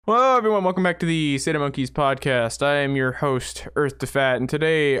Hello, everyone. Welcome back to the SATAMonkeys podcast. I am your host, Earth to Fat, and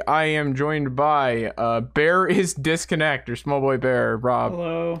today I am joined by Bear is Disconnect, or Small Boy Bear, Rob.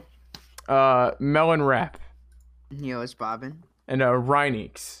 Hello. Melon Rap. Yo, it's Bobbin. And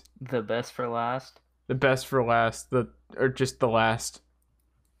Rhineeks. The best for last. The best for last, or just the last.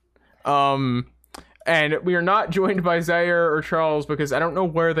 And we are not joined by Zaire or Charles because I don't know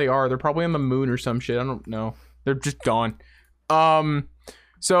where they are. They're probably on the moon or some shit. I don't know. They're just gone.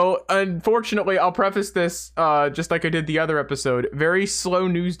 So, unfortunately, I'll preface this, just like I did the other episode. Very slow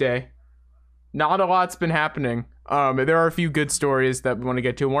news day. Not a lot's been happening. There are a few good stories that we want to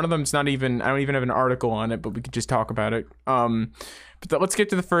get to. One of them's not even, I don't even have an article on it, but we could just talk about it. Let's get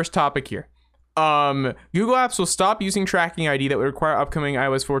to the first topic here. Google Apps will stop using tracking ID that would require upcoming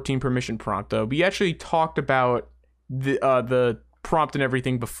iOS 14 permission prompt, though. We actually talked about the prompt and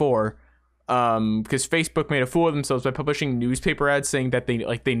everything before. Because Facebook made a fool of themselves by publishing newspaper ads saying that they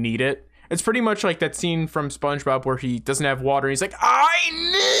need it. It's pretty much like that scene from SpongeBob where he doesn't have water and he's like, I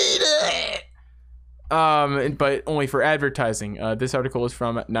need it. But only for advertising. This article is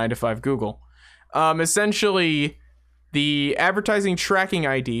from 9 to 5 Google. Essentially, the advertising tracking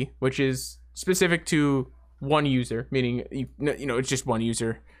ID, which is specific to one user, meaning it's just one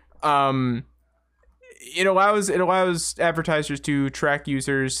user. It allows advertisers to track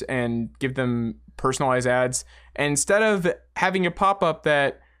users and give them personalized ads. And instead of having a pop-up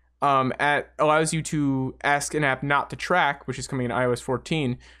that allows you to ask an app not to track, which is coming in iOS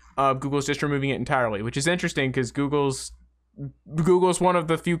 14, Google's just removing it entirely, which is interesting because Google's one of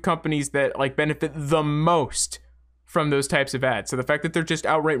the few companies that benefit the most from those types of ads. So the fact that they're just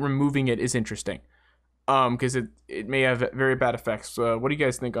outright removing it is interesting, because it may have very bad effects. What do you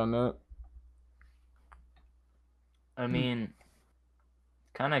guys think on that? I mean,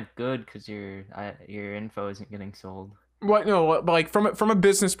 kind of good because your info isn't getting sold. What? No, but from a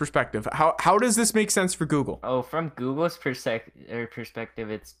business perspective, how does this make sense for Google? Oh, from Google's perspective,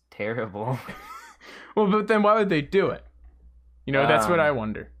 it's terrible. Well, but then why would they do it? That's what I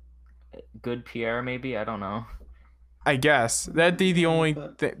wonder. Good PR, maybe? I don't know. I guess that'd be the only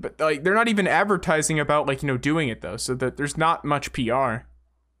thing, but they're not even advertising about doing it though, so that there's not much PR.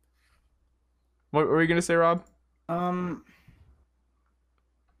 What were you gonna say, Rob? I'm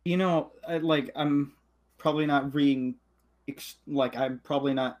probably not reading, I'm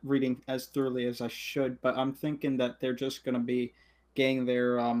probably not reading as thoroughly as I should, but I'm thinking that they're just going to be getting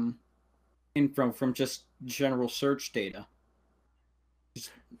their info from just general search data.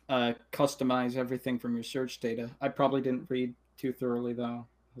 Just customize everything from your search data. I probably didn't read too thoroughly, though.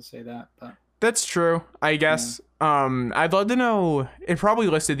 I'll say that, but... That's true, I guess. Yeah. I'd love to know... It probably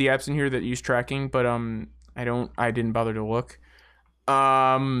listed the apps in here that use tracking, but I didn't bother to look.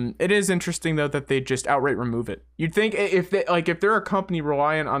 It is interesting though that they just outright remove it. You'd think if they're a company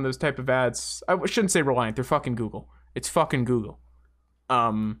reliant on those type of ads, I shouldn't say reliant, they're fucking Google. It's fucking Google.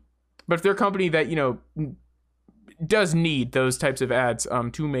 But if they're a company that, does need those types of ads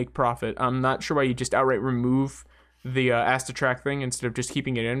to make profit, I'm not sure why you just outright remove the ask to track thing instead of just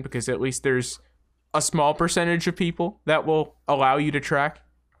keeping it in, because at least there's a small percentage of people that will allow you to track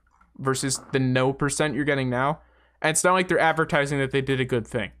versus the no % you're getting now. And it's not like they're advertising that they did a good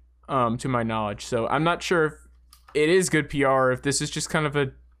thing, to my knowledge. So I'm not sure if it is good PR or if this is just kind of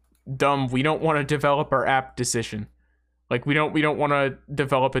a dumb, we don't want to develop our app decision. We don't want to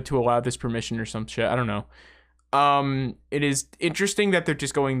develop it to allow this permission or some shit. I don't know. It is interesting that they're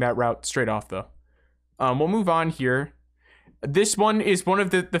just going that route straight off though. We'll move on here. This one is one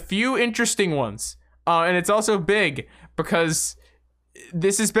of the few interesting ones. And it's also big because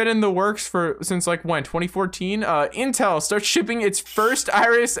this has been in the works since when? 2014? Intel starts shipping its first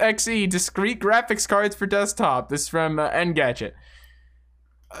Iris Xe discrete graphics cards for desktop. This is from Engadget.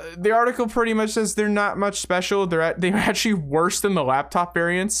 The article pretty much says they're not much special. They're actually worse than the laptop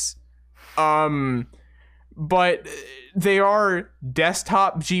variants. But they are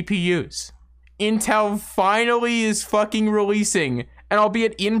desktop GPUs. Intel finally is fucking releasing, and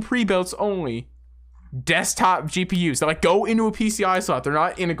albeit in pre-builts only, desktop GPUs that go into a PCI slot. They're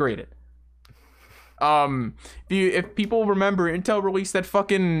not integrated. If people remember, Intel released that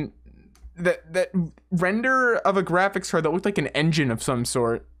fucking that render of a graphics card that looked like an engine of some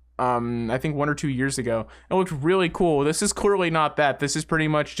sort. I think 1 or 2 years ago. It looked really cool. This is clearly not that. This is pretty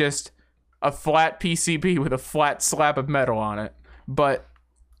much just a flat PCB with a flat slab of metal on it. But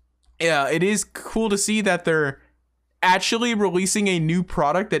yeah, it is cool to see that they're actually releasing a new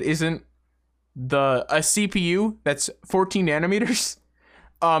product that isn't a CPU that's 14 nanometers.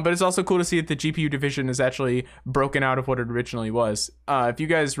 But it's also cool to see that the GPU division is actually broken out of what it originally was. If you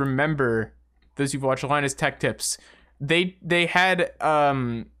guys remember, those who've watched Linus Tech Tips, they had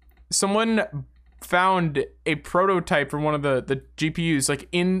someone found a prototype for one of the GPUs like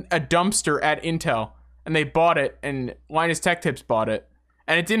in a dumpster at Intel, and they bought it, and Linus Tech Tips bought it,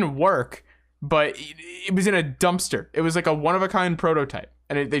 and it didn't work, but it was in a dumpster. It was like a one-of-a-kind prototype,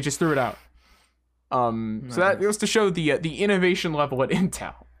 and they just threw it out. So that goes to show the innovation level at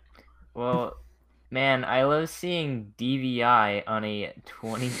Intel. Well, man, I love seeing DVI on a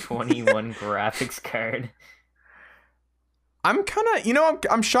 2021 graphics card. I'm kind of,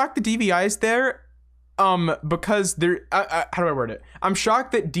 I'm shocked the DVI is there, because there. How do I word it? I'm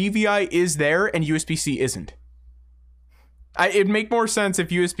shocked that DVI is there and USB-C isn't. It'd make more sense if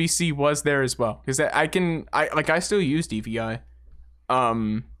USB-C was there as well, because I still use DVI. I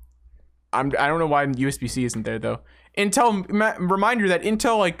don't know why USB-C isn't there though. Intel, reminder that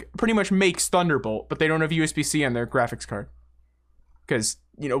Intel like pretty much makes Thunderbolt, but they don't have USB-C on their graphics card. Because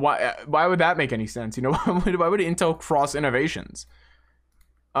why would that make any sense? Why would Intel cross innovations?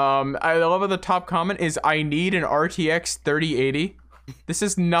 I love how the top comment is, I need an RTX 3080. This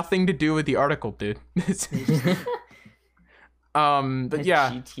has nothing to do with the article, dude. But yeah,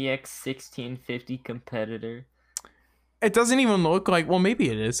 GTX 1650 competitor. It doesn't even look like, well, maybe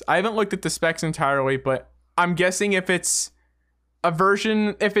it is. I haven't looked at the specs entirely, but I'm guessing if it's a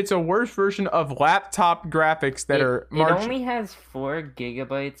worse version of laptop graphics that are it only has 4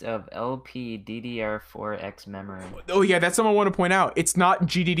 gigabytes of LPDDR4X memory. Oh yeah, that's something I want to point out. It's not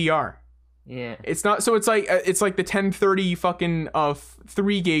GDDR. Yeah. It's not, so it's like the 1030 fucking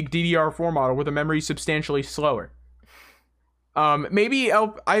 3 gig DDR4 model where the memory's substantially slower. Maybe I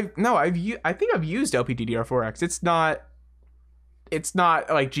think I've used LPDDR4X. It's not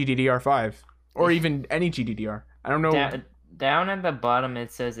like GDDR5 or even any GDDR. I don't know. Down at the bottom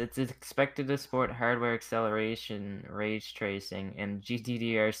it says it's expected to support hardware acceleration, ray tracing, and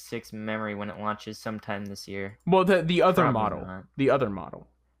GDDR6 memory when it launches sometime this year. Well, the other Probably model. not. The other model.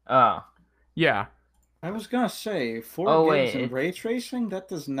 Oh. Yeah. I was gonna say 4 gigs and ray tracing. That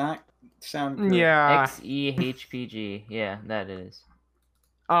does not sound good. Yeah. XEHPG. Yeah, that is.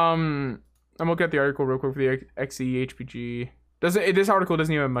 I'm looking at the article real quick for the XEHPG. This article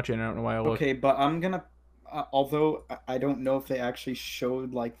doesn't even have much in it. I don't know why I look. Okay, but I'm gonna. Although I don't know if they actually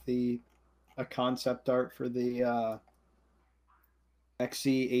showed like a concept art for the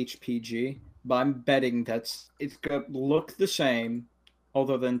XEHPG, but I'm betting it's gonna look the same,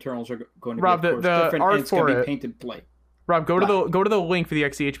 although the internals are going to be of course, different. Art and it's for gonna it. be painted black. Rob, go to the link for the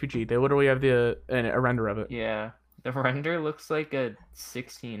XEHPG. They literally have a render of it. Yeah, the render looks like a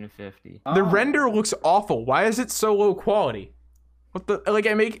 1650. The render looks awful. Why is it so low quality? What the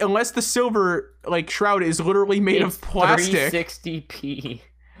unless the silver shroud is literally made of plastic. 360p.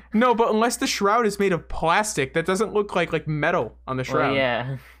 No, but unless the shroud is made of plastic, that doesn't look like metal on the shroud. Well,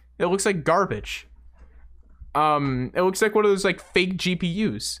 yeah. It looks like garbage. It looks like one of those fake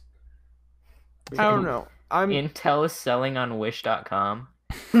GPUs. I don't know. Intel is selling on Wish.com.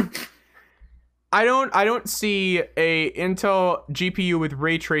 I don't see a Intel GPU with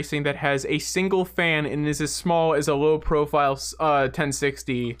ray tracing that has a single fan and is as small as a low profile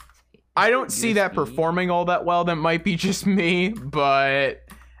 1060. I don't see that performing all that well. That might be just me, but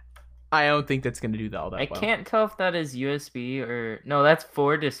I don't think that's going to do all that well. I can't tell if that is USB or... No, that's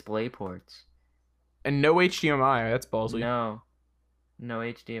 4 display ports. And no HDMI. That's ballsy. No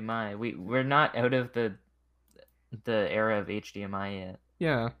HDMI. We're not out of the era of HDMI yet.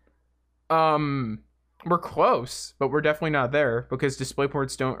 Yeah. We're close, but we're definitely not there because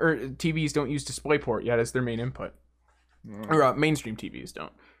TVs don't use DisplayPort yet as their main input. Or mainstream TVs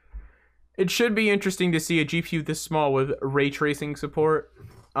don't. It should be interesting to see a GPU this small with ray tracing support.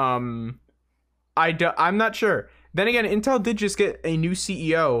 I'm not sure. Then again, Intel did just get a new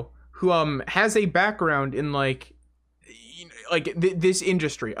CEO who has a background in this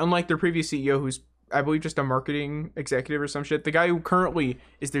industry, unlike their previous CEO who's I believe just a marketing executive or some shit. The guy who currently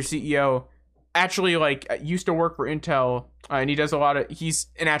is their CEO actually used to work for Intel, and he does he's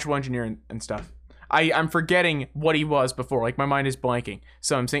an actual engineer and stuff. I'm forgetting what he was before. My mind is blanking.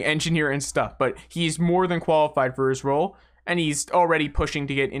 So I'm saying engineer and stuff, but he's more than qualified for his role, and he's already pushing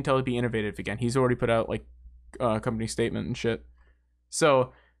to get Intel to be innovative again. He's already put out a company statement and shit.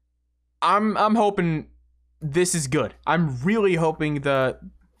 So I'm hoping this is good. I'm really hoping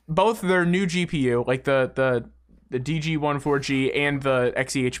both their new GPU, the DG14G and the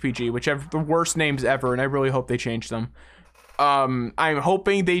XEHPG, which have the worst names ever, and I really hope they change them. I'm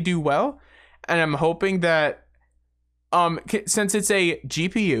hoping they do well, and I'm hoping that since it's a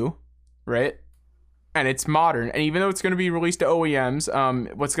GPU, right, and it's modern, and even though it's going to be released to OEMs,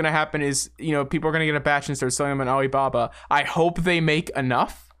 what's going to happen is people are going to get a batch and start selling them on Alibaba. I hope they make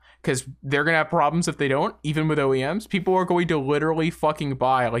enough because they're gonna have problems if they don't. Even with OEMs, people are going to literally fucking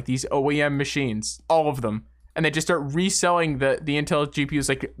buy like these OEM machines, all of them, and they just start reselling the Intel GPUs,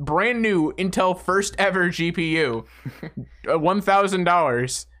 like brand new Intel first ever GPU,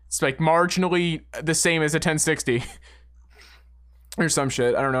 $1,000. It's like marginally the same as a 1060 or some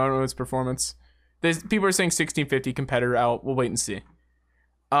shit. I don't know its performance. People are saying 1650 competitor out. We'll wait and see.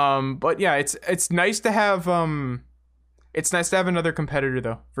 But yeah, it's nice to have another competitor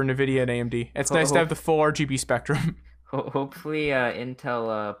though for NVIDIA and AMD. It's nice to have the full RGB spectrum. Hopefully,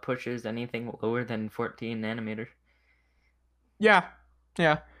 Intel pushes anything lower than 14 nanometer. Yeah.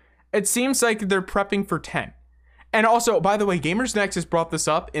 It seems like they're prepping for 10. And also, by the way, Gamers Nexus brought this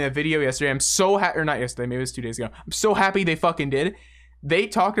up in a video yesterday. I'm so happy, or not yesterday, maybe it was 2 days ago. I'm so happy they fucking did. They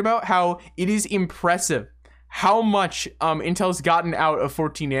talked about how it is impressive how much Intel's gotten out of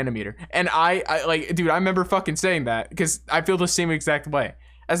 14 nanometer. And I like, dude, I remember fucking saying that because I feel the same exact way.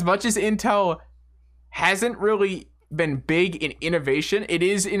 As much as Intel hasn't really been big in innovation, it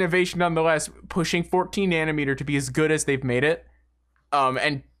is innovation nonetheless, pushing 14 nanometer to be as good as they've made it,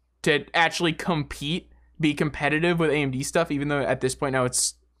 and to actually be competitive with AMD stuff, even though at this point now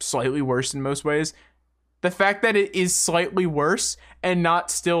it's slightly worse in most ways. The fact that it is slightly worse and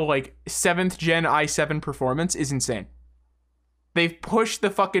not still like 7th gen i7 performance is insane. They've pushed the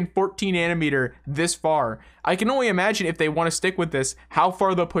fucking 14 nanometer this far. I can only imagine if they want to stick with this, how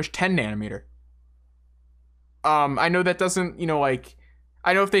far they'll push 10 nanometer. I know that doesn't,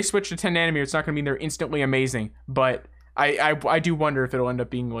 I know if they switch to 10 nanometer, it's not going to mean they're instantly amazing, but I do wonder if it'll end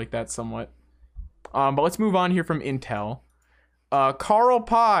up being like that somewhat. But let's move on here from Intel. Carl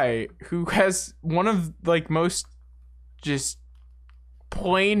Pye, who has one of like most just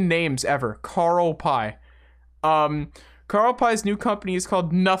plain names ever, Carl Pye. Carl Pye's new company is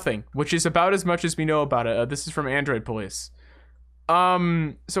called Nothing, which is about as much as we know about it. This is from Android Police.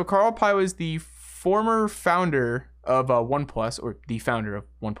 So Carl Pye was the former founder of OnePlus, or the founder of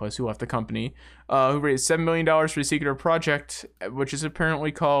OnePlus, who left the company, who raised $7 million for a secret project, which is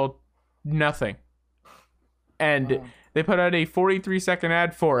apparently called Nothing. And they put out a 43-second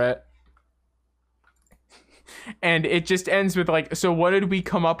ad for it. And it just ends with like, so what did we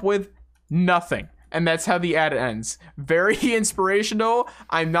come up with? Nothing. And that's how the ad ends. Very inspirational.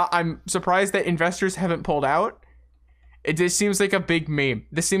 I'm surprised that investors haven't pulled out. It just seems like a big meme.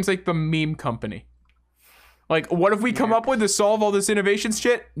 This seems like the meme company. Like, what have we come up with to solve all this innovation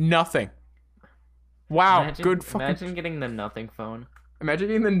shit? Nothing. Wow, good fucking... Imagine getting the Nothing phone. Imagine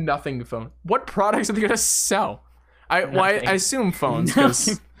getting the Nothing phone. What products are they gonna sell? I assume phones,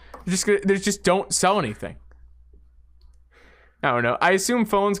 because they just don't sell anything. I don't know. I assume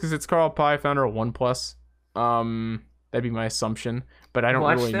phones because it's Carl Pye, founder of OnePlus. That'd be my assumption, but I don't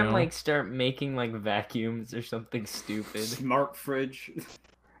really know. Watch them like start making like vacuums or something stupid. Smart fridge.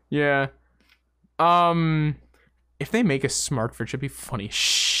 Yeah. If they make a smart fridge, it'd be funny as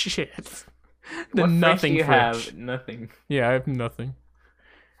shit. The what Nothing fridge do you fridge. have? Nothing. Yeah, I have nothing.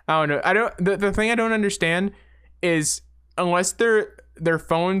 I don't know. The thing I don't understand is unless their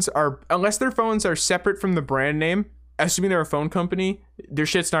phones are separate from the brand name, assuming they're a phone company, their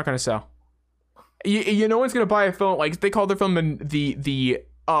shit's not gonna sell. No one's gonna buy a phone, like they call their phone the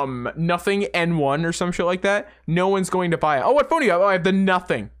Nothing N1 or some shit like that. No one's going to buy it. Oh, what phone do you have? Oh, I have the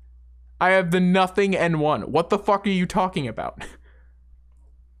Nothing. I have the Nothing N1. What the fuck are you talking about?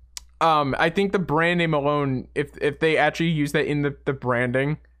 I think the brand name alone, if they actually use that in the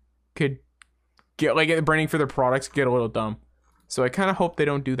branding, could get like the branding for their products get a little dumb. So I kind of hope they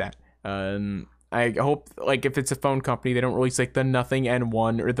don't do that. I hope like if it's a phone company, they don't release like the Nothing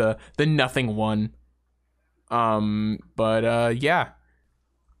N1 or the Nothing One. Yeah.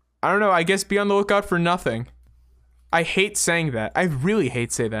 I don't know. I guess be on the lookout for Nothing. I hate saying that. I really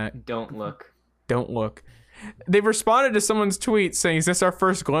hate saying that. Don't look. Don't look. They responded to someone's tweet saying, "Is this our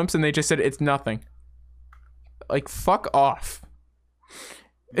first glimpse?" And they just said it's nothing. Like, fuck off.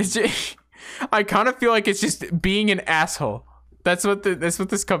 It's just, I kind of feel like it's just being an asshole. That's what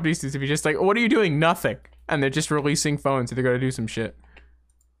this company seems to be. Just like, what are you doing? Nothing. And they're just releasing phones. So they're gonna do some shit.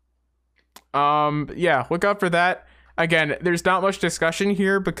 Yeah, look out for that. Again, there's not much discussion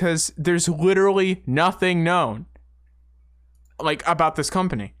here because there's literally nothing known like about this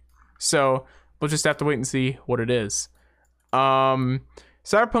company. So we'll just have to wait and see what it is. Cyberpunk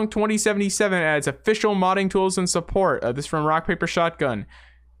 2077 adds official modding tools and support. This from Rock Paper Shotgun.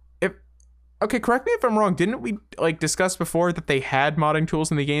 Okay, correct me if I'm wrong. Didn't we like discuss before that they had modding tools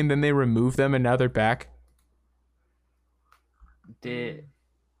in the game, then they removed them, and now they're back? Because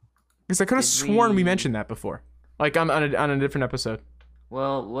I could have sworn we mentioned that before, like on a different episode.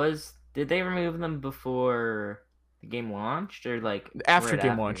 Well, did they remove them before The game launched, or like After right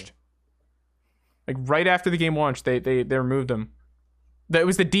game launched. Like right after the game launched, they removed them. That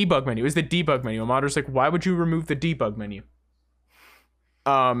was the debug menu. It was the debug menu. A modder's like, why would you remove the debug menu?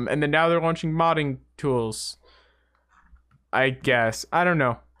 And then now they're launching modding tools. I guess. I don't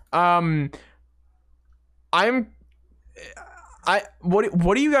know.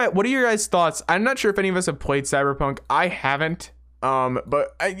 What are your guys' thoughts? I'm not sure if any of us have played Cyberpunk. I haven't.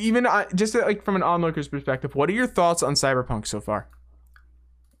 But just like from an onlooker's perspective, what are your thoughts on Cyberpunk so far?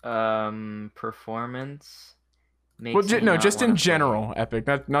 Performance Well, makes me no, not just in wanna play general, Epic,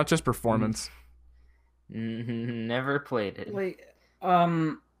 not just performance. it. Never played it. Like,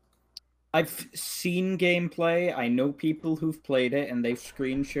 I've seen gameplay. I know people who've played it, and they've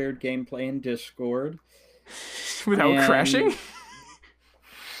screen shared gameplay in Discord. Without crashing?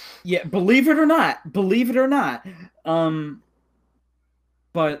 Yeah, believe it or not.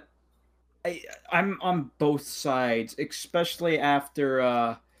 But I'm on both sides, especially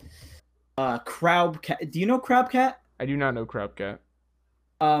after Crowdcat. Do you know Crowdcat? I do not know Crowdcat.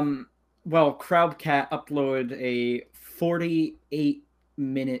 Well, Crowdcat uploaded a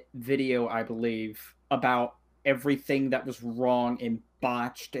 48-minute video, I believe, about everything that was wrong and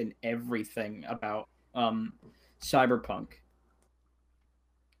botched and everything about Cyberpunk.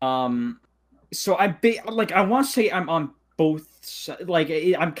 So I want to say I'm on both sides. Like,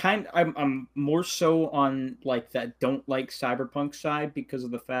 I'm more so on like that don't like Cyberpunk side because of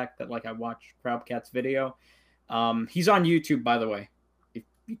the fact that like I watched Crowdcat's video. He's on YouTube, by the way, if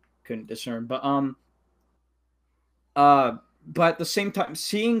you couldn't discern. But at the same time,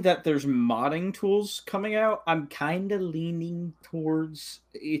 seeing that there's modding tools coming out, I'm kind of leaning towards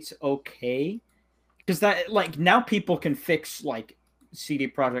it's okay, because that like now people can fix like CD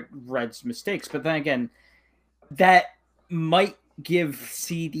Projekt Red's mistakes, but then again, that might give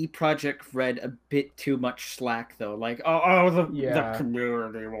CD Projekt Red a bit too much slack, though. Like, the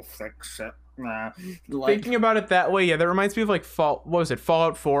community will fix it. Nah. Like, thinking about it that way, yeah, that reminds me of like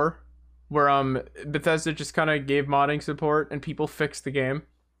Fallout 4, where Bethesda just kind of gave modding support and people fixed the game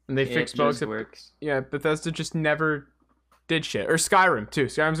and they fixed bugs. Works. Yeah, Bethesda just never did shit. Or Skyrim too.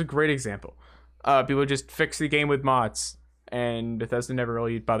 Skyrim's a great example. People just fix the game with mods, and Bethesda never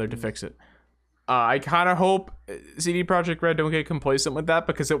really bothered to fix it. I kind of hope CD Projekt Red don't get complacent with that,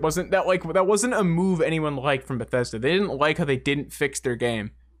 because that wasn't a move anyone liked from Bethesda. They didn't like how they didn't fix their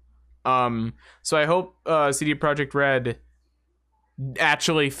game. So I hope CD Projekt Red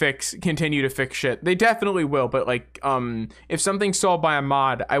actually continue to fix shit. They definitely will, but like if something's solved by a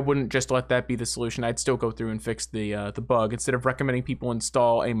mod, I wouldn't just let that be the solution. I'd still go through and fix the bug instead of recommending people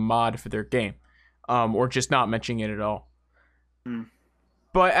install a mod for their game, or just not mentioning it at all.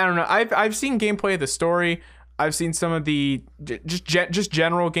 But I don't know. I've seen gameplay of the story. I've seen some of the just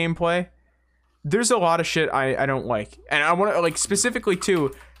general gameplay. There's a lot of shit I don't like, and I want to like specifically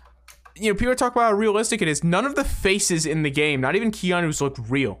too. You know, people talk about how realistic it is. None of the faces in the game, not even Keanu's, look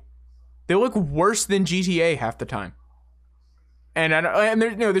real. They look worse than GTA half the time. And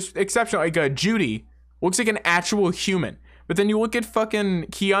there's exception, like Judy looks like an actual human, but then you look at fucking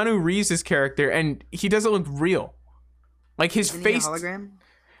Keanu Reeves' character, and he doesn't look real. Like his Isn't face. he a hologram?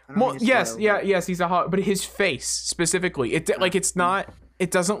 Well, yes, he's a but his face specifically, it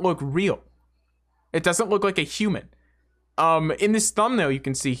doesn't look real. It doesn't look like a human. In this thumbnail you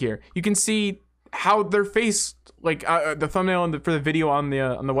can see how their face, like the thumbnail for the video on the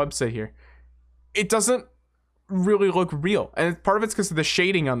website here, it doesn't really look real, and part of it's because of the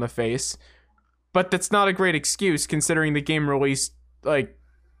shading on the face, but that's not a great excuse considering the game released like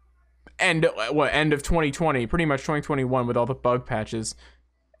end of 2020, pretty much 2021 with all the bug patches,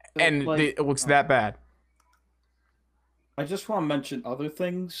 and it looks that bad. I just want to mention other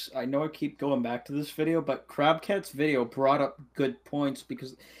things. I know I keep going back to this video, but Crabcat's video brought up good points,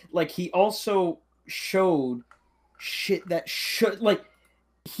 because like he also showed shit that should, like,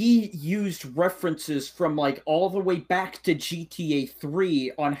 he used references from like all the way back to GTA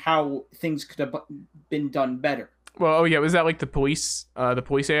 3 on how things could have been done better. Well, was that like the police AI? The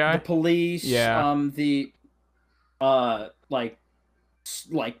police, yeah.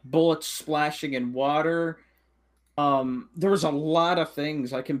 Like bullets splashing in water. There was a lot of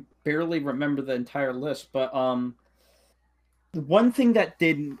things. I can barely remember the entire list, but one thing that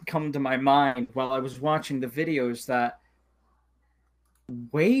didn't come to my mind while I was watching the video is that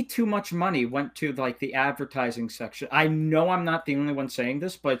way too much money went to like the advertising section. I know I'm not the only one saying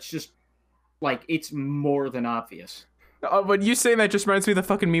this, but it's just like it's more than obvious. But you saying that just reminds me of the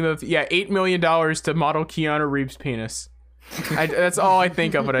fucking meme of $8 million to model Keanu Reeves' penis. That's all I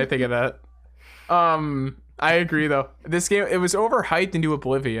think of when I think of that. I agree though. This game, it was overhyped into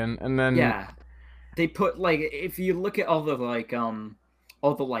oblivion, and then they put like if you look at all the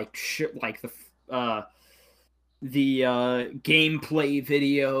gameplay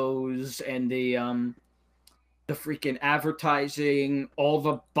videos and the freaking advertising, all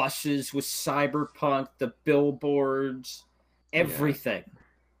the buses with Cyberpunk, the billboards, everything.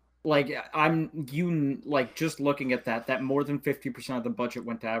 Like just looking at that more than 50% of the budget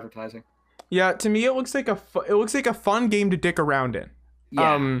went to advertising. Yeah, to me it looks like a fun game to dick around in.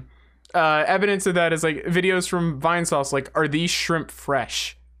 Yeah. Evidence of that is like videos from Vinesauce, like, are these shrimp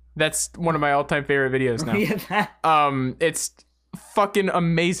fresh? That's one of my all-time favorite videos now. Yeah, It's fucking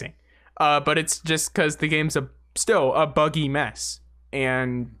amazing. But it's just because the game's still a buggy mess,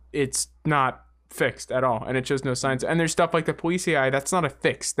 and it's not fixed at all, and it shows no signs. And there's stuff like the police AI, that's not a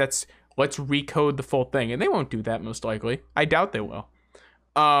fix. That's let's recode the full thing, and they won't do that most likely. I doubt they will.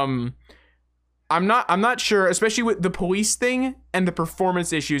 I'm not sure, especially with the police thing and the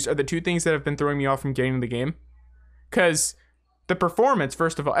performance issues are the two things that have been throwing me off from getting into the game. Because the performance,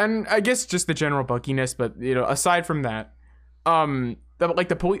 first of all, and I guess just the general bugginess, but aside from that,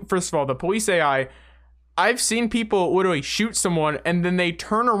 first of all, the police AI, I've seen people literally shoot someone and then they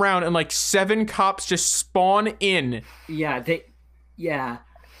turn around and like 7 cops just spawn in. Yeah.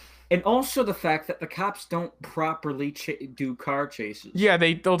 And also the fact that the cops don't properly do car chases. Yeah,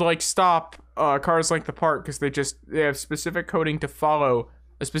 they'll like stop cars like the park because they have specific coding to follow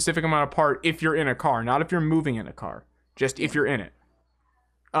a specific amount of part if you're in a car, not if you're moving in a car, just if you're in it.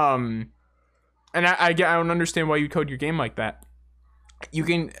 And I don't understand why you code your game like that. You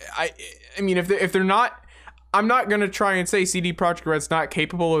can, I mean, if they're not, I'm not gonna try and say CD Projekt Red's not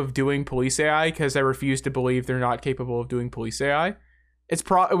capable of doing police AI because I refuse to believe they're not capable of doing police AI. It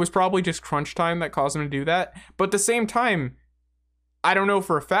was probably just crunch time that caused them to do that. But at the same time, I don't know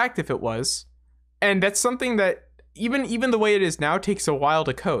for a fact if it was. And that's something that even the way it is now takes a while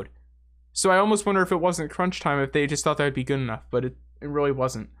to code. So I almost wonder if it wasn't crunch time, if they just thought that would be good enough, but it really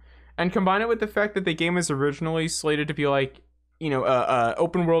wasn't. And combine it with the fact that the game is originally slated to be like,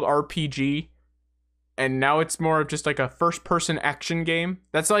 open world RPG, and now it's more of just like a first person action game.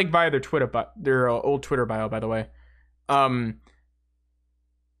 That's like via their old Twitter bio, by the way.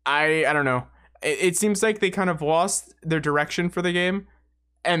 I don't know. It seems like they kind of lost their direction for the game,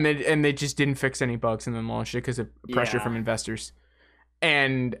 and they just didn't fix any bugs and then launched it because of pressure from investors.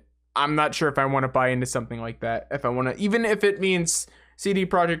 And I'm not sure if I want to buy into something like that. If I want to, even if it means CD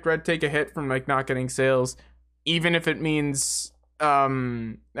Projekt Red take a hit from like not getting sales, even if it means I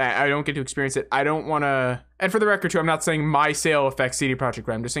don't get to experience it, I don't want to. And for the record too, I'm not saying my sale affects CD Projekt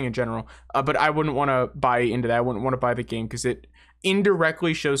Red. I'm just saying in general. But I wouldn't want to buy into that. I wouldn't want to buy the game because it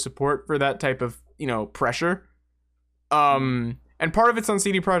indirectly shows support for that type of pressure. And part of it's on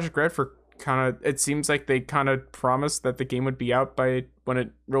CD Projekt Red for kind of, it seems like they kind of promised that the game would be out by when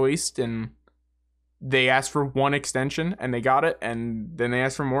it released, and they asked for one extension and they got it, and then they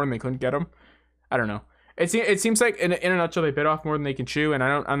asked for more and they couldn't get them. I don't know. It seems like in a nutshell they bit off more than they can chew, and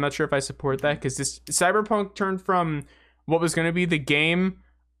I'm not sure if I support that, because this Cyberpunk turned from what was going to be the game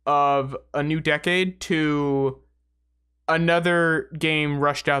of a new decade to another game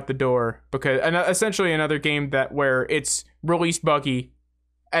rushed out the door, because essentially another game where it's released buggy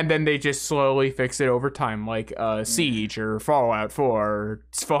and then they just slowly fix it over time, like Siege or Fallout 4 or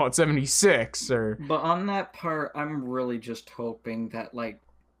Fallout 76 or. But on that part, I'm really just hoping that like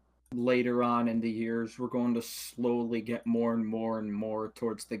later on in the years we're going to slowly get more and more and more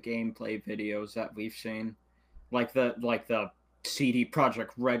towards the gameplay videos that we've seen, like the CD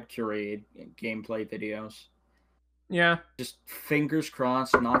Projekt Red curated gameplay videos. Yeah. Just fingers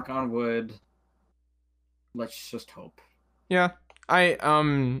crossed, knock on wood. Let's just hope. Yeah. I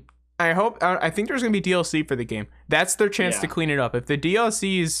hope. I think there's gonna be DLC for the game. That's their chance to clean it up. If the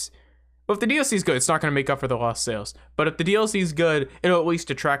DLC's good, it's not gonna make up for the lost sales. But if the DLC's good, it'll at least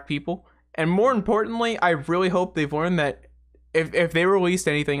attract people. And more importantly, I really hope they've learned that if they released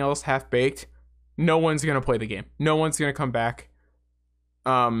anything else half baked, no one's gonna play the game. No one's gonna come back.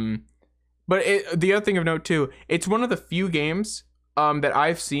 But the other thing of note too, it's one of the few games that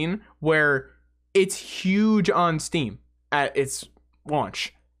I've seen where it's huge on Steam at its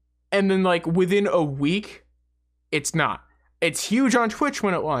launch, and then like within a week, it's not. It's huge on Twitch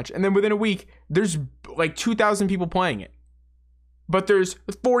when it launched, and then within a week, there's like 2,000 people playing it, but there's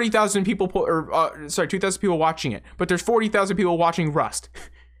 40,000 people 2,000 people watching it, but there's 40,000 people watching Rust.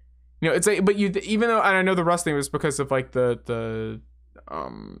 It's like, but even though, and I know the Rust thing was because of like the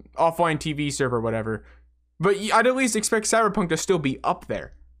offline TV server or whatever, but I'd at least expect Cyberpunk to still be up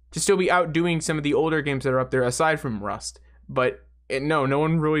there, to still be outdoing some of the older games that are up there aside from Rust. But no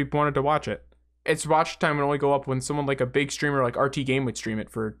one really wanted to watch it. Its watch time would only go up when someone like a big streamer like RT Game would stream it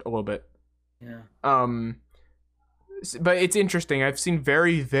for a little bit. Yeah. But it's interesting. I've seen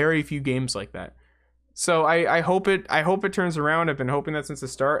very, very few games like that. So I hope it turns around. I've been hoping that since the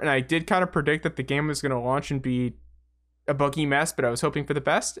start, and I did kind of predict that the game was going to launch and be a buggy mess, but I was hoping for the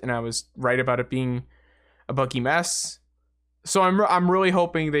best, and I was right about it being a buggy mess. So I'm really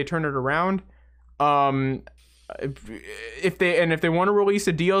hoping they turn it around. If they want to release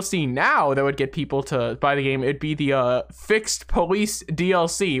a DLC now that would get people to buy the game, it'd be the fixed police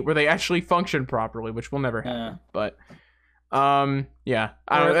DLC where they actually function properly, which will never happen. But yeah,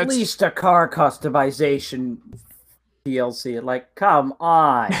 I don't Or know, at least a car customization DLC. Like, come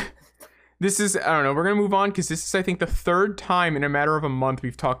on. this is, I don't know, we're gonna move on because this is, I think, the third time in a matter of a month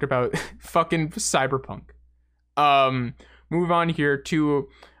we've talked about fucking Cyberpunk. Move on here to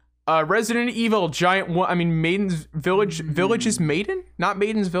Resident Evil Maiden's Village. Village is Maiden, not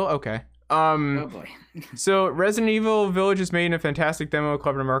Maidensville. Okay. Oh boy. So Resident Evil Village is Maiden, a fantastic demo,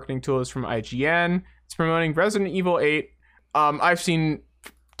 clever marketing tool, is from IGN. It's promoting Resident Evil 8. I've seen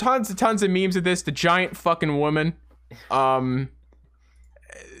tons of memes of this. The giant fucking woman.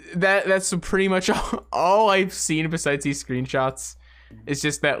 That's pretty much all I've seen besides these screenshots. It's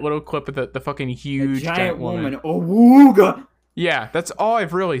just that little clip of the fucking huge giant woman. Awooga. Yeah, that's all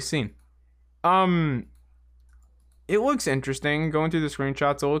I've really seen. It looks interesting. Going through the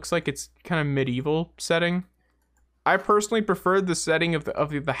screenshots, it looks like it's kind of medieval setting. I personally preferred the setting of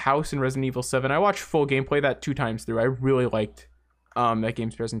the house in Resident Evil 7. I watched full gameplay that 2 times through. I really liked that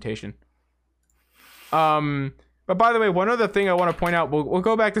game's presentation. But by the way, one other thing I want to point out, we'll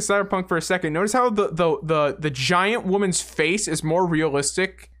go back to Cyberpunk for a second. Notice how the giant woman's face is more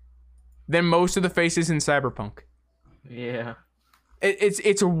realistic than most of the faces in Cyberpunk. Yeah.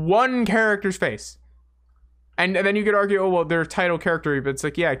 It's one character's face. And then you could argue, oh, well, they're title character, but it's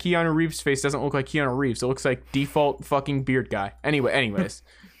like, yeah, Keanu Reeves' face doesn't look like Keanu Reeves. It looks like default fucking beard guy. Anyways.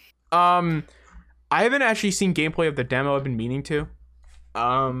 I haven't actually seen gameplay of the demo. I've been meaning to.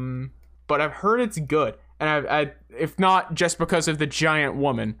 But I've heard it's good. And I if not just because of the giant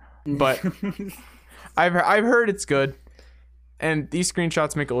woman, but I've heard it's good. And these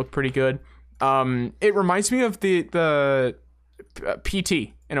screenshots make it look pretty good. It reminds me of the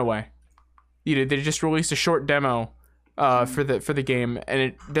PT in a way. They just released a short demo for the game, and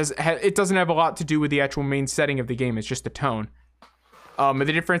it doesn't have a lot to do with the actual main setting of the game. It's just the tone. But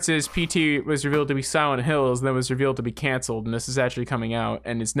the difference is PT was revealed to be Silent Hills, and then was revealed to be canceled, and this is actually coming out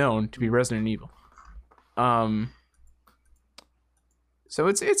and is known to be Resident Evil. So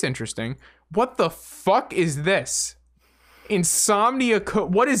it's interesting. What the fuck is this? Insomnia.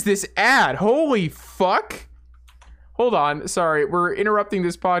 What is this ad? Holy fuck! Hold on, sorry, we're interrupting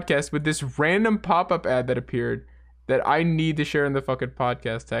this podcast with this random pop-up ad that appeared that I need to share in the fucking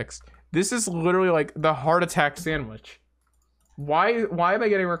podcast text. This is literally like the heart attack sandwich. Why am I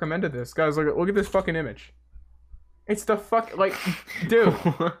getting recommended this? Guys, look at this fucking image. It's the fuck, like, dude.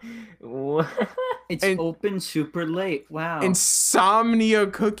 What? It's open super late. Wow. Insomnia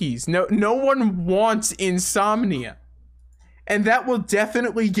cookies. No one wants insomnia. And that will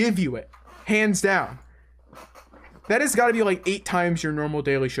definitely give you it. Hands down. That has got to be like 8 times your normal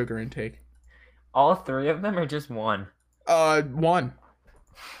daily sugar intake. All 3 of them or just one? 1.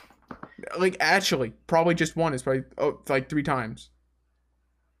 Like, actually, probably just 1 is probably like 3 times.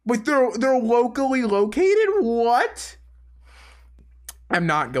 But they're locally located? What? I'm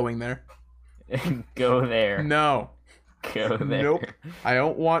not going there. Go there. No. Go there. Nope. I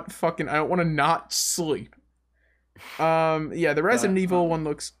don't want to not sleep. Yeah, the Resident Evil one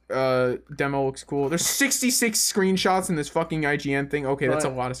looks demo looks cool. There's 66 screenshots in this fucking IGN thing. Okay, that's a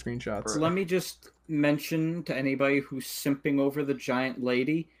lot of screenshots. Let me just mention to anybody who's simping over the giant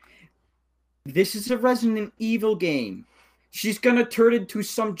lady, this is a Resident Evil game. She's gonna turn into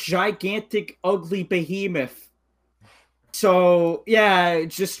some gigantic, ugly behemoth. So yeah,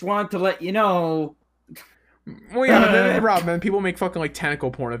 just wanted to let you know. Well, yeah, Rob, man, people make fucking like tentacle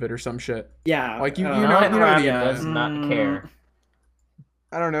porn of it or some shit. Yeah, like you know Rob the does not care.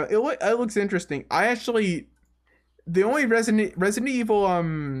 I don't know. It looks interesting. I actually, the only Resident Evil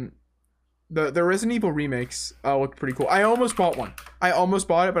the Resident Evil remakes look pretty cool. I almost bought one. I almost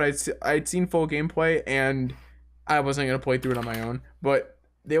bought it, but I'd seen full gameplay and I wasn't gonna play through it on my own. But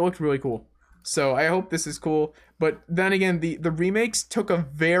they looked really cool. So I hope this is cool. But then again, the remakes took a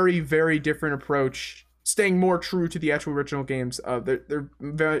very, very different approach, staying more true to the actual original games. They're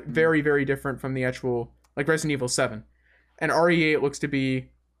very, very, very different from the actual, like, Resident Evil 7. And RE8 looks to be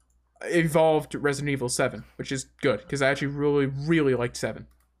evolved Resident Evil 7, which is good, because I actually really, really liked 7.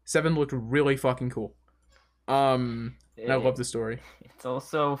 7 looked really fucking cool. And I love the story. It's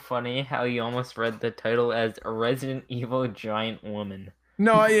also funny how you almost read the title as a Resident Evil Giant Woman.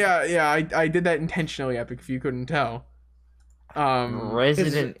 No, yeah, I did that intentionally, Epic, if you couldn't tell.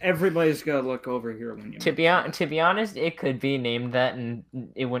 Resident. Everybody's gotta look over here when you. To be honest, it could be named that, and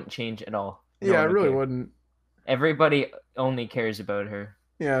it wouldn't change at all. No Yeah, one it would really care. wouldn't. Everybody only cares about her.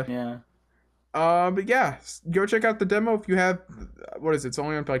 Yeah. Yeah. But yeah, go check out the demo if you have, what is it? It's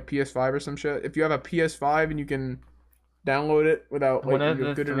only on like PS5 or some shit. If you have a PS5 and you can download it without like One of you're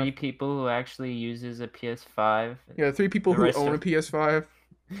the good three enough. people who actually uses a PS5. Yeah, 3 people The who rest own a are- PS5.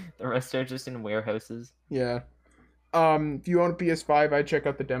 The rest are just in warehouses. Yeah. If you own a PS5, I'd check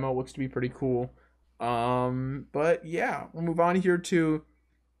out the demo. It looks to be pretty cool. But yeah, we'll move on here to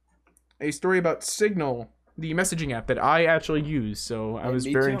a story about Signal, the messaging app that I actually use. So I Yeah, was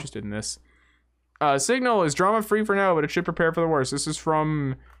me very too. interested in this. Signal is drama free for now, but it should prepare for the worst. This is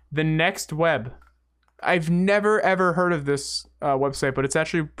from the Next Web. I've never ever heard of this website, but it's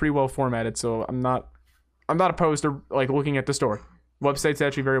actually pretty well formatted, so I'm not opposed to like looking at the story. Website's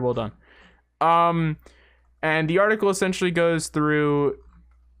actually very well done. And the article essentially goes through,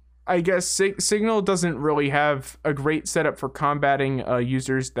 I guess Signal doesn't really have a great setup for combating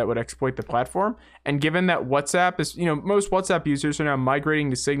users that would exploit the platform. And given that WhatsApp is, most WhatsApp users are now migrating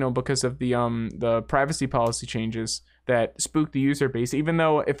to Signal because of the privacy policy changes that spook the user base. Even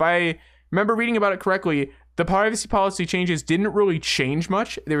though, if I remember reading about it correctly, the privacy policy changes didn't really change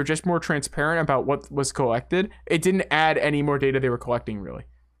much. They were just more transparent about what was collected. It didn't add any more data they were collecting, really.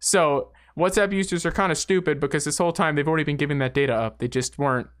 So WhatsApp users are kind of stupid because this whole time they've already been giving that data up. They just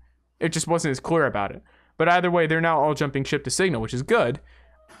weren't. It just wasn't as clear about it. But either way, they're now all jumping ship to Signal, which is good.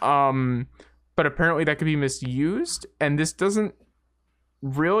 But apparently that could be misused, and this doesn't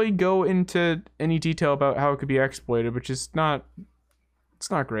really go into any detail about how it could be exploited, which is not.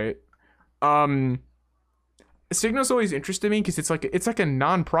 It's not great. Signal's always interested me because it's like a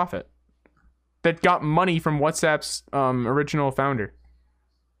non-profit that got money from WhatsApp's original founder,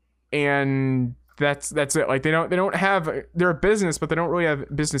 and that's it. Like they don't have, they're a business, but they don't really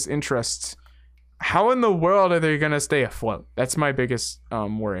have business interests. How in the world are they gonna stay afloat? That's my biggest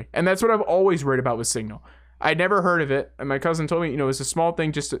worry, and that's what I've always worried about with Signal. I'd never heard of it, and my cousin told me, it was a small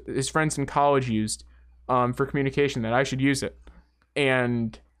thing just his friends in college used for communication, that I should use it,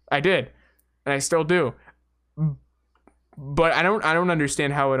 and I did, and I still do. But I don't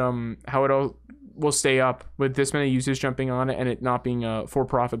understand how it all will stay up with this many users jumping on it and it not being a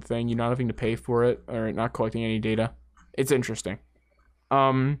for-profit thing. You're not having to pay for it or it not collecting any data. It's interesting.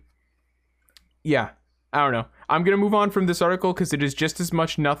 Yeah, I don't know. I'm gonna move on from this article because it is just as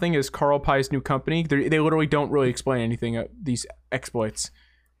much nothing as Carl Pye's new company. They literally don't really explain anything these exploits.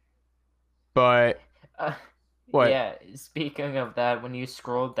 But what? Yeah, speaking of that, when you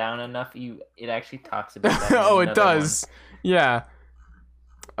scroll down enough, it actually talks about that. Oh, it does. Yeah.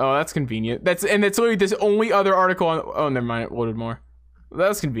 Oh, that's convenient. That's literally this only other article on. Oh, never mind. It loaded more.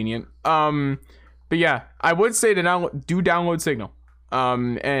 That's convenient. But yeah, I would say to download Signal.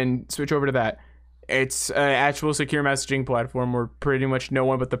 And switch over to that. It's an actual secure messaging platform where pretty much no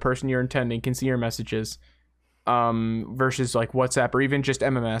one but the person you're intending can see your messages. Versus like WhatsApp or even just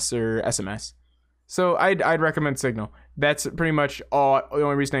MMS or SMS. So I'd recommend Signal. That's pretty much the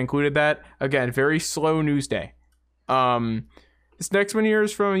only reason I included that. Again, very slow news day. This next one here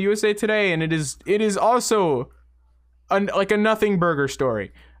is from USA Today, and it is also like a nothing burger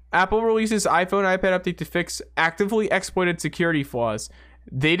story. Apple releases iPhone iPad update to fix actively exploited security flaws.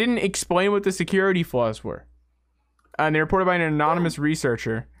 They didn't explain what the security flaws were, and they're reported by an anonymous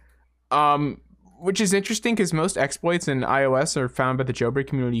researcher. Which is interesting because most exploits in iOS are found by the jailbreak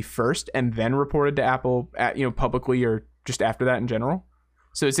community first and then reported to Apple publicly or just after that in general.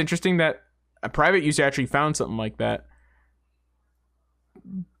 So it's interesting that a private user actually found something like that.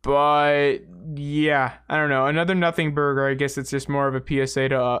 But yeah, I don't know. Another nothing burger. I guess it's just more of a PSA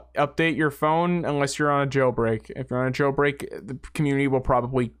to update your phone unless you're on a jailbreak. If you're on a jailbreak, the community will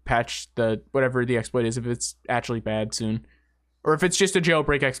probably patch whatever the exploit is if it's actually bad soon. Or if it's just a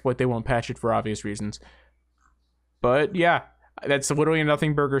jailbreak exploit, they won't patch it for obvious reasons. But yeah, that's literally a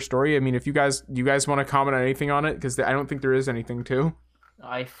nothing burger story. I mean, if you guys want to comment on anything on it, because I don't think there is anything to.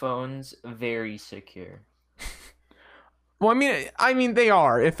 iPhones very secure. Well, I mean they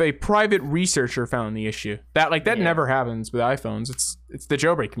are. If a private researcher found the issue, that never happens with iPhones. It's the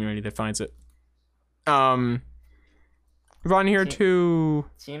jailbreak community that finds it. Move on here to.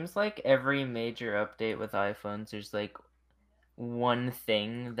 Seems like every major update with iPhones, there's like one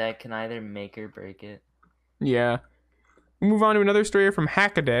thing that can either make or break it. Yeah. Move on to another story from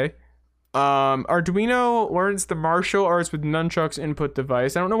Hackaday. Arduino learns the martial arts with nunchucks input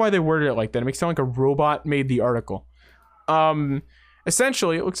device. I don't know why they worded it like that. It makes it sound like a robot made the article.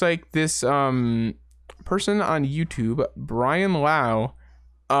 Essentially, it looks like this person on YouTube, Brian Lau,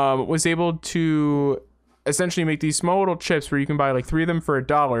 was able to essentially make these small little chips where you can buy like 3 of them for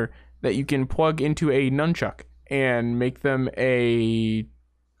 $1 that you can plug into a nunchuck and make them a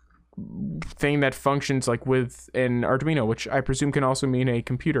thing that functions like with an Arduino, which I presume can also mean a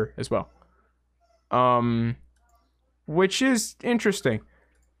computer as well. Which is interesting.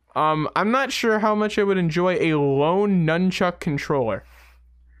 I'm not sure how much I would enjoy a lone nunchuck controller.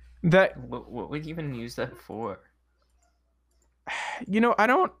 That, What would you even use that for? I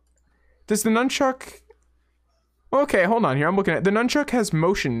don't. Does the nunchuck? Okay, hold on here. I'm looking at the nunchuck has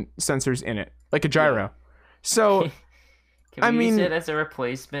motion sensors in it, like a gyro. So, Can we I use mean, it as a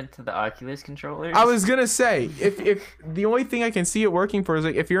replacement to the Oculus controllers? I was gonna say if the only thing I can see it working for is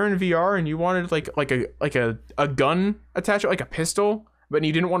like if you're in VR and you wanted like a gun attachment, like a pistol, but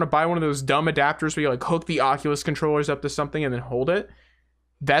you didn't want to buy one of those dumb adapters where you like hook the Oculus controllers up to something and then hold it.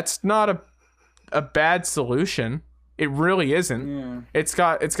 That's not a bad solution. It really isn't. Yeah. It's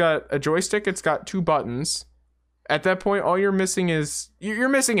got a joystick. It's got 2 buttons. At that point, all you're missing is you're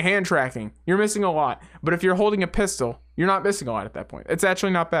missing hand tracking. You're missing a lot. But if you're holding a pistol, you're not missing a lot at that point. It's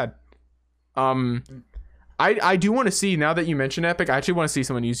actually not bad. I do want to see, now that you mention Epic, I actually want to see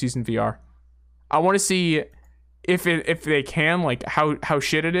someone use these in VR. I want to see if they can, like how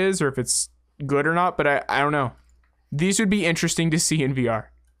shit it is or if it's good or not. But I don't know. These would be interesting to see in VR.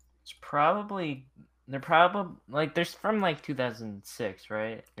 They're probably like they're from like 2006,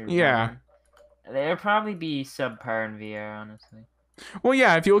 right? Yeah. They'll probably be subpar in VR, honestly. Well,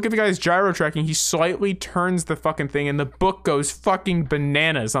 yeah, if you look at the guy's gyro tracking, he slightly turns the fucking thing and the book goes fucking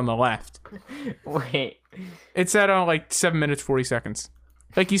bananas on the left. Wait. It's at like 7 minutes, 40 seconds.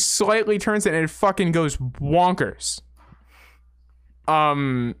 Like he slightly turns it and it fucking goes wonkers.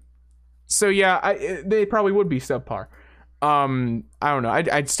 So yeah, they probably would be subpar. I don't know.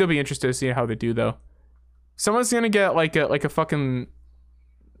 I'd still be interested to see how they do though. Someone's gonna get like a fucking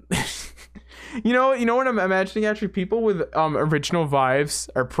you know what I'm imagining? Actually, people with original Vives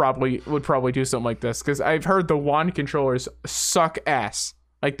would probably do something like this, because I've heard the wand controllers suck ass,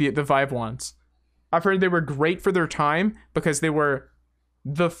 like the Vive wands. I've heard they were great for their time because they were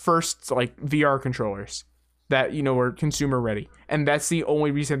the first like VR controllers that were consumer ready, and that's the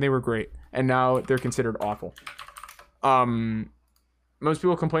only reason they were great. And now they're considered awful. Most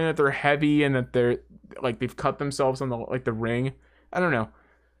people complain that they're heavy and that they're like they've cut themselves on the ring. I don't know.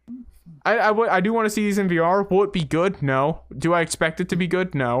 I do want to see these in VR. Will it be good? No. Do I expect it to be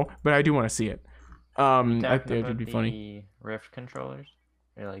good? No. But I do want to see it. I think it'd be funny. The Rift controllers,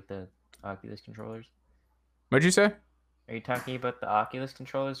 or like the Oculus controllers? What'd you say? Are you talking about the Oculus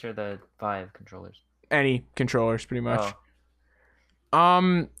controllers or the Vive controllers? Any controllers, pretty much.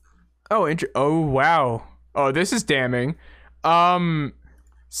 Oh. Oh wow. Oh, this is damning.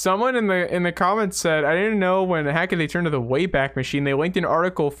 Someone in the comments said, I didn't know when Hackaday turned to the Wayback Machine, they linked an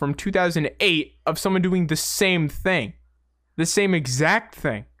article from 2008 of someone doing the same thing. The same exact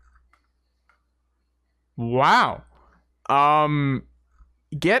thing. Wow.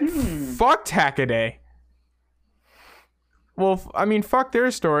 Get fucked, Hackaday. Well, I mean, fuck their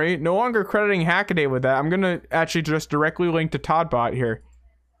story. No longer crediting Hackaday with that. I'm going to actually just directly link to Toddbot here,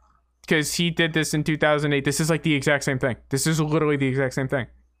 because he did this in 2008. This is like the exact same thing. This is literally the exact same thing.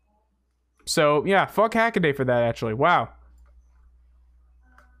 So yeah, fuck Hackaday for that. Actually, wow.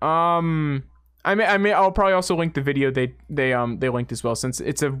 I'll probably also link the video they linked as well, since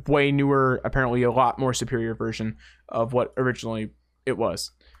it's a way newer, apparently a lot more superior version of what originally it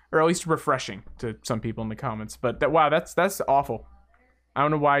was, or at least refreshing to some people in the comments. But that's awful. I don't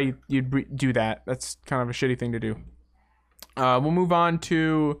know why you'd do that. That's kind of a shitty thing to do. We'll move on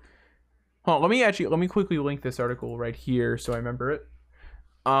to. Let me quickly link this article right here so I remember it.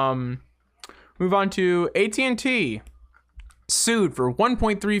 Move on to AT&T sued for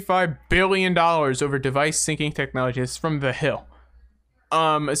 $1.35 billion over device syncing technology. This is from The Hill.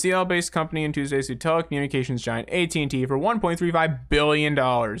 A Seattle-based company in Tuesday sued telecommunications giant AT&T for $1.35 billion,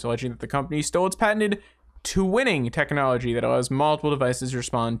 alleging that the company stole its patented twinning technology that allows multiple devices to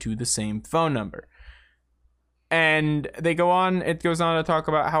respond to the same phone number. And it goes on to talk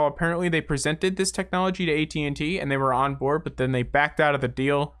about how apparently they presented this technology to AT&T and they were on board, but then they backed out of the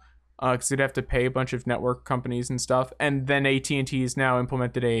deal because they'd have to pay a bunch of network companies and stuff. And then AT&T has now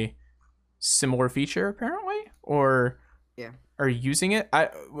implemented a similar feature, apparently, or are using it.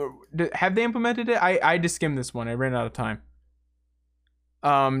 Have they implemented it? I just skimmed this one. I ran out of time.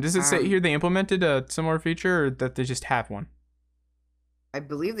 Does it say here they implemented a similar feature, or that they just have one? I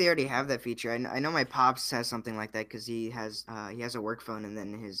believe they already have that feature. I know my pops has something like that because he has a work phone and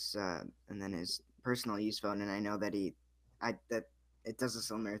then his personal use phone, and I know that it does a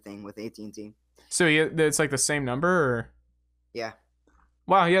similar thing with AT&T. So it's like the same number, or? Yeah.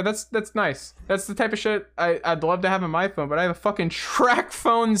 Wow, yeah, that's nice. That's the type of shit I'd love to have on my phone, but I have a fucking track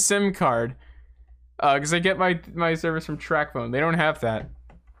phone SIM card. Because I get my service from track phone. They don't have that.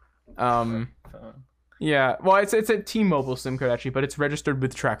 Phone. Yeah, well, it's a T-Mobile SIM card actually, but it's registered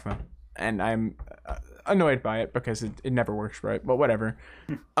with track phone, and I'm annoyed by it because it never works right. But whatever.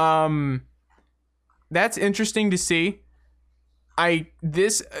 That's interesting to see. I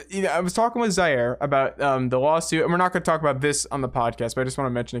was talking with Zaire about the lawsuit, and we're not going to talk about this on the podcast, but I just want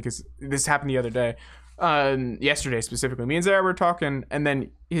to mention it because this happened the other day, yesterday specifically. Me and Zaire were talking, and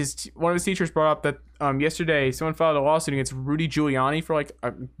then one of his teachers brought up that yesterday someone filed a lawsuit against Rudy Giuliani for like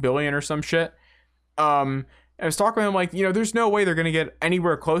 $1 billion or some shit. I was talking with him like, there's no way they're going to get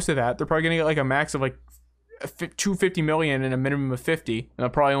anywhere close to that. They're probably going to get like a max of like $250 million and a minimum of 50, and they'll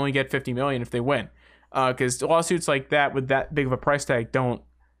probably only get 50 million if they win. Because lawsuits like that with that big of a price tag don't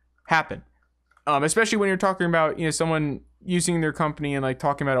happen. Especially when you're talking about, someone using their company and like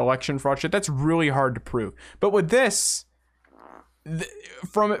talking about election fraud shit. That's really hard to prove. But with this,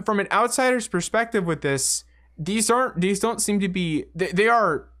 from an outsider's perspective with this, these don't seem to be, they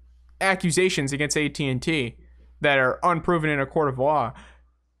are accusations against AT&T that are unproven in a court of law.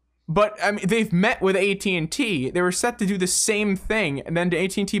 But I mean, they've met with AT&T. They were set to do the same thing, and then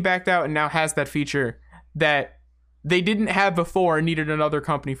AT&T backed out and now has that feature that they didn't have before and needed another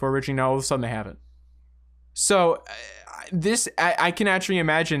company for originally. Now all of a sudden they have it. So I can actually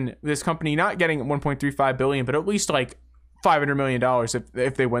imagine this company not getting $1.35 billion, but at least like $500 million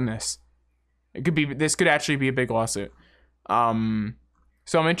if they win this. This could actually be a big lawsuit. So I'm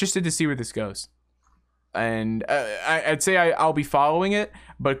interested to see where this goes. And I'd say I'll be following it,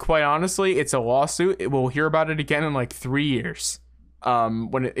 but quite honestly, it's a lawsuit. We'll hear about it again in like 3 years,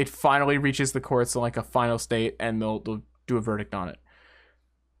 when it finally reaches the courts in like a final state, and they'll do a verdict on it.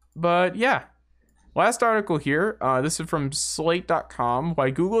 But yeah, last article here. This is from Slate.com. Why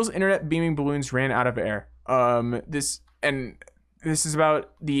Google's internet beaming balloons ran out of air. This is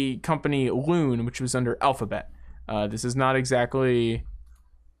about the company Loon, which was under Alphabet. This is not exactly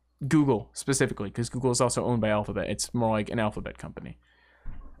Google specifically, because Google is also owned by Alphabet. It's more like an Alphabet company.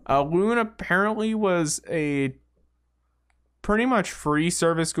 Loon apparently was a pretty much free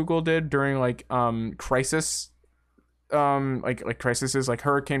service Google did during like crisis, like crises like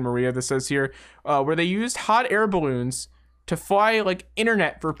Hurricane Maria. This says here, where they used hot air balloons to fly like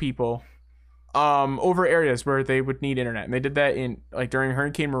internet for people over areas where they would need internet, and they did that in like during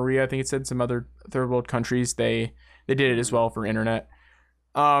Hurricane Maria. I think it said some other third world countries they did it as well for internet.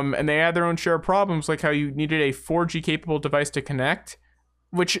 And they had their own share of problems, like how you needed a 4G capable device to connect,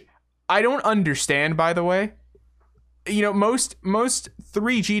 which I don't understand, by the way. Most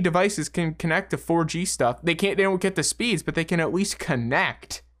 3G devices can connect to 4G stuff. They don't get the speeds, but they can at least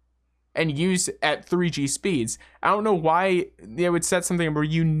connect and use at 3G speeds. I don't know why they would set something where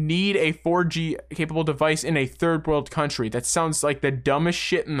you need a 4G capable device in a third world country. That sounds like the dumbest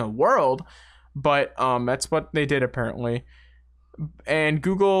shit in the world, but that's what they did apparently. And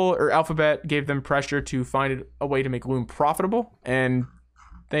Google or Alphabet gave them pressure to find a way to make Loon profitable, and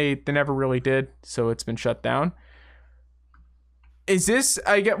they never really did, so it's been shut down. Is this,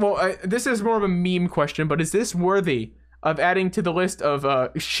 this is more of a meme question, but is this worthy of adding to the list of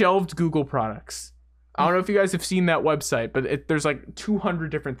shelved Google products? I don't know if you guys have seen that website, but there's like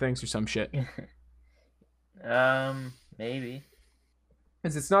 200 different things or some shit. Maybe.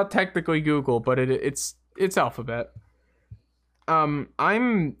 Because it's not technically Google, but it's Alphabet.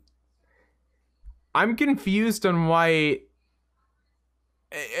 I'm confused on why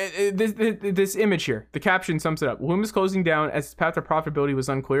this image here, the caption sums it up. Loom is closing down as its path to profitability was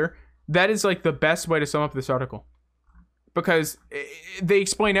unclear. That is like the best way to sum up this article, because they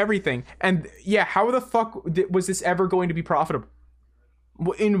explain everything. And yeah, how the fuck was this ever going to be profitable?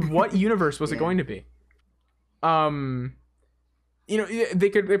 In what universe was it going to be?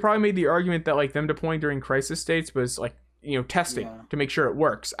 They probably made the argument that like them deploying during crisis states was like, testing to make sure it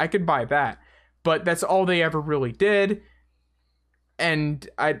works. I could buy that, but that's all they ever really did. And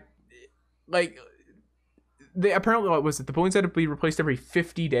they apparently, what was it? The balloons had to be replaced every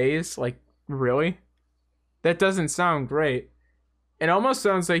 50 days. Like, really? That doesn't sound great. It almost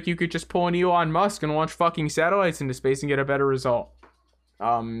sounds like you could just pull an Elon Musk and launch fucking satellites into space and get a better result.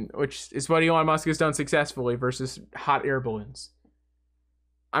 Which is what Elon Musk has done successfully versus hot air balloons.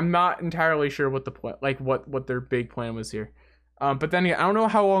 I'm not entirely sure what what their big plan was here. But then I don't know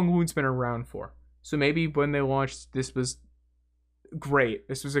how long Loon's been around for. So maybe when they launched, this was great.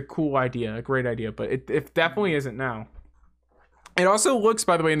 This was a cool idea, a great idea, but it definitely isn't now. It also looks,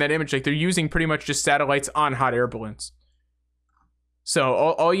 by the way, in that image, like they're using pretty much just satellites on hot air balloons. So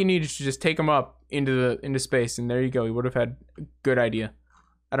all you need is to just take them up into space, and there you go. You would have had a good idea.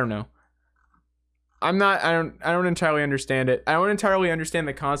 I don't know. I don't entirely understand it. I don't entirely understand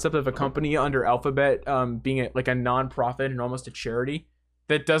the concept of a company under Alphabet being like a non-profit and almost a charity.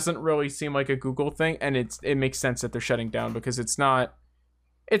 That doesn't really seem like a Google thing, and it makes sense that they're shutting down because it's not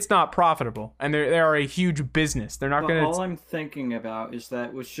profitable, and they are a huge business. They're not going to. All I'm thinking about is that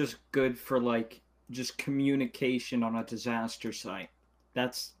it was just good for like just communication on a disaster site.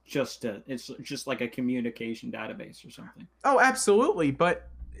 It's just like a communication database or something. Oh, absolutely, but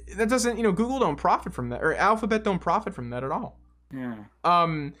that doesn't, Google don't profit from that, or Alphabet don't profit from that at all. Yeah.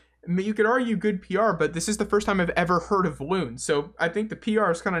 You could argue good PR, but this is the first time I've ever heard of Loon, so I think the PR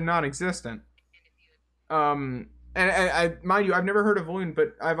is kind of non-existent. And I mind you, I've never heard of Loon,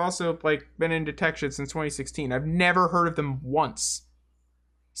 but I've also like been into tech shit since 2016. I've never heard of them once.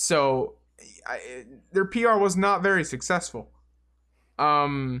 So their PR was not very successful.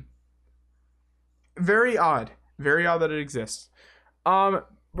 Very odd that it exists.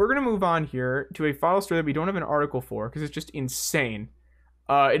 We're gonna move on here to a final story that we don't have an article for because it's just insane.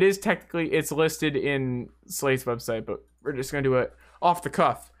 It is technically, it's listed in Slate's website, but we're just gonna do it off the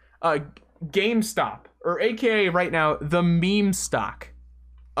cuff. GameStop, or AKA right now the meme stock,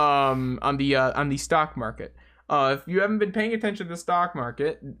 on the stock market. If you haven't been paying attention to the stock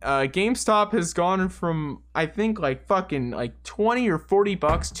market, GameStop has gone from I think like fucking like $20 or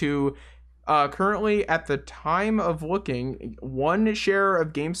 $40 to currently at the time of looking, one share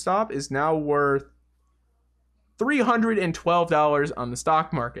of GameStop is now worth $312 on the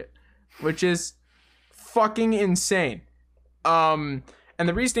stock market, which is fucking insane. And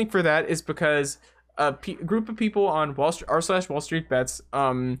the reasoning for that is because a group of people on r/Wall Street Bets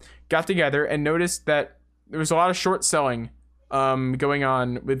got together and noticed that there was a lot of short selling going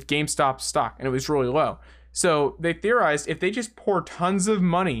on with GameStop stock, and it was really low. So they theorized if they just pour tons of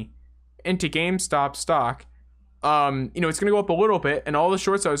money into GameStop stock, it's going to go up a little bit, and all the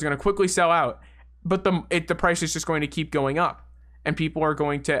short sellers are going to quickly sell out. But the price is just going to keep going up, and people are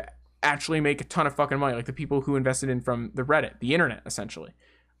going to actually make a ton of fucking money, like the people who invested in from the Reddit, the internet, essentially.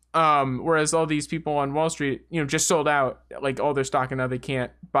 Whereas all these people on Wall Street, just sold out like all their stock, and now they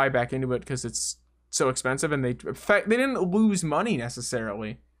can't buy back into it because it's so expensive, and they didn't lose money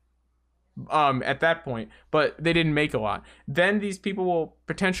necessarily at that point, but they didn't make a lot. Then these people will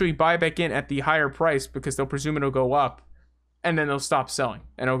potentially buy back in at the higher price because they'll presume it'll go up, and then they'll stop selling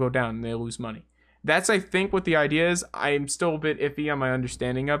and it'll go down and they'll lose money. That's, I think, what the idea is. I'm still a bit iffy on my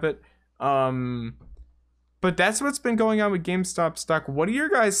understanding of it. But that's what's been going on with GameStop stock. What are your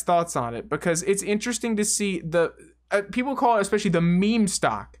guys' thoughts on it? Because it's interesting to see the people call it, especially the meme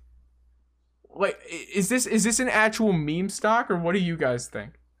stock. Like, is this an actual meme stock, or what do you guys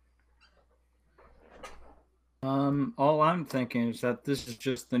think? All I'm thinking is that this is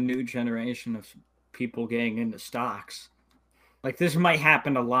just the new generation of people getting into stocks. Like, this might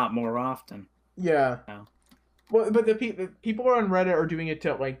happen a lot more often. Yeah. No. Well, but the people on Reddit are doing it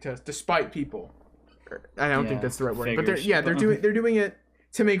to spite people. I don't think that's the right word, but they're doing it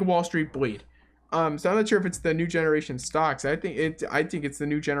to make Wall Street bleed. So I'm not sure if it's the new generation stocks. I think it's the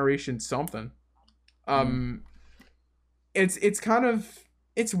new generation something.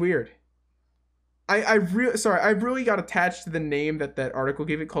 It's weird. I really got attached to the name that article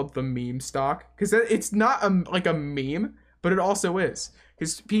gave it, called the meme stock, because it's not like a meme, but it also is.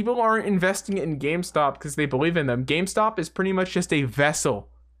 Because people aren't investing in GameStop because they believe in them. GameStop is pretty much just a vessel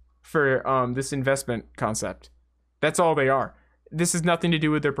for this investment concept. That's all they are. This has nothing to do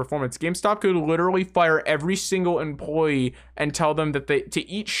with their performance. GameStop could literally fire every single employee and tell them that to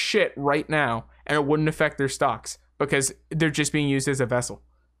eat shit right now, and it wouldn't affect their stocks because they're just being used as a vessel.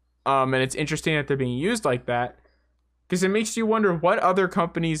 And it's interesting that they're being used like that, because it makes you wonder what other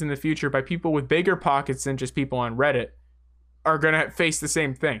companies in the future, by people with bigger pockets than just people on Reddit, are going to face the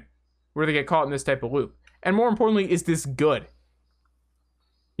same thing, where they get caught in this type of loop. And more importantly, is this good?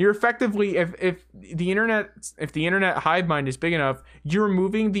 You're effectively, if the internet hive mind is big enough, you're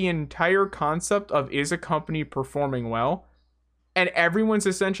removing the entire concept of, is a company performing well? And everyone's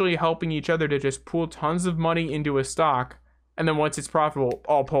essentially helping each other to just pool tons of money into a stock, and then once it's profitable,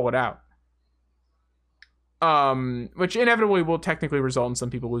 all pull it out. Which inevitably will technically result in some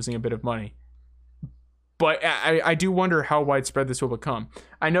people losing a bit of money. But I do wonder how widespread this will become.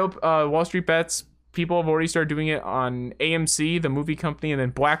 I know Wall Street Bets, people have already started doing it on AMC, the movie company, and then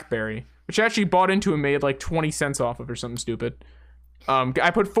BlackBerry, which I actually bought into and made like 20 cents off of, or something stupid.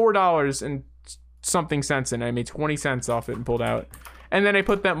 I put $4 and something cents in. I made 20 cents off it and pulled out. And then I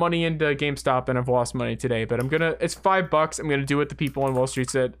put that money into GameStop, and I've lost money today. But it's $5. I'm gonna do what the people on Wall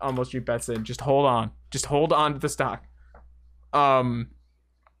Street Bets said. Just hold on to the stock. I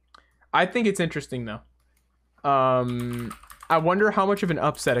think it's interesting though. I wonder how much of an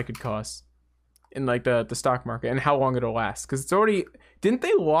upset it could cause in like the stock market and how long it'll last. Because it's already, didn't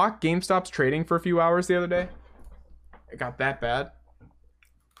they lock GameStop's trading for a few hours the other day? It got that bad.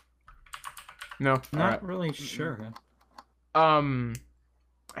 No, Not really sure. I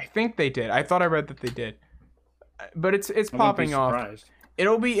think they did. I thought I read that they did. But it's I wouldn't be popping off. surprised.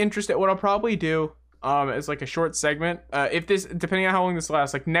 It'll be interesting. What I'll probably do is like a short segment. If this, depending on how long this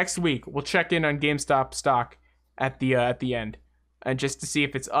lasts, like next week, we'll check in on GameStop stock at the end, and just to see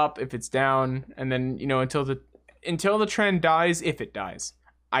if it's up, if it's down, and then until the trend dies, if it dies.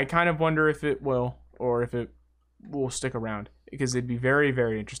 I kind of wonder if it will or if it will stick around, because it'd be very,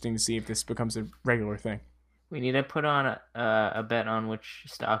 very interesting to see if this becomes a regular thing. We need to put on a bet on which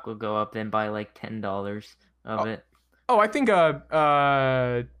stock will go up, then buy like $10 of it. Oh, I think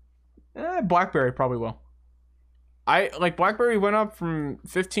BlackBerry probably will. BlackBerry went up from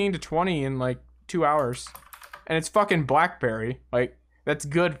 15 to 20 in like 2 hours, and it's fucking BlackBerry. Like that's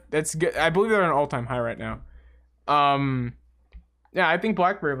good. That's good. I believe they're at an all-time high right now. Yeah, I think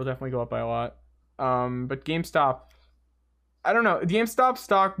BlackBerry will definitely go up by a lot. But GameStop, I don't know. GameStop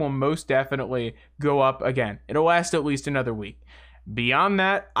stock will most definitely go up again. It'll last at least another week. Beyond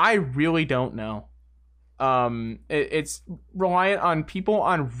that, I really don't know. It's reliant on people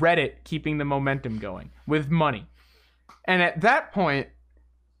on Reddit keeping the momentum going with money. And at that point,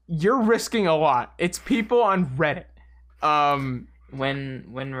 you're risking a lot. It's people on Reddit. When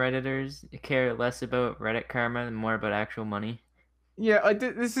Redditors care less about Reddit karma and more about actual money. Yeah, I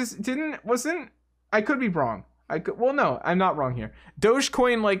could be wrong. Well, no, I'm not wrong here.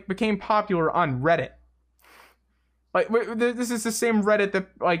 Dogecoin became popular on Reddit. This is the same Reddit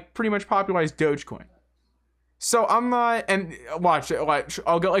that pretty much popularized Dogecoin. So I'm not, and watch,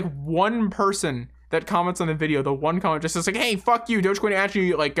 I'll get one person that comments on the video. The one comment just says "Hey, fuck you, Dogecoin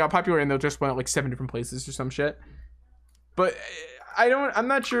actually got popular," and they'll just went 7 different places or some shit. But I'm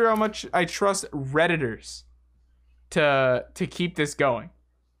not sure how much I trust Redditors to keep this going.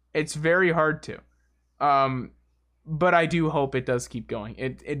 It's very hard to. But I do hope it does keep going.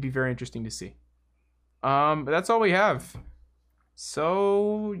 It'd be very interesting to see. But that's all we have.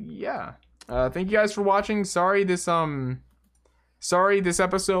 So yeah. Thank you guys for watching. Sorry this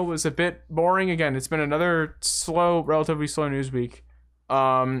episode was a bit boring. Again, it's been another relatively slow news week.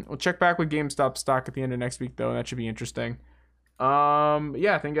 We'll check back with GameStop stock at the end of next week though. That should be interesting.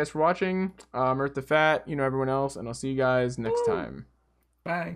 Yeah, thank you guys for watching. Earth the Fat, everyone else, and I'll see you guys next time. Bye.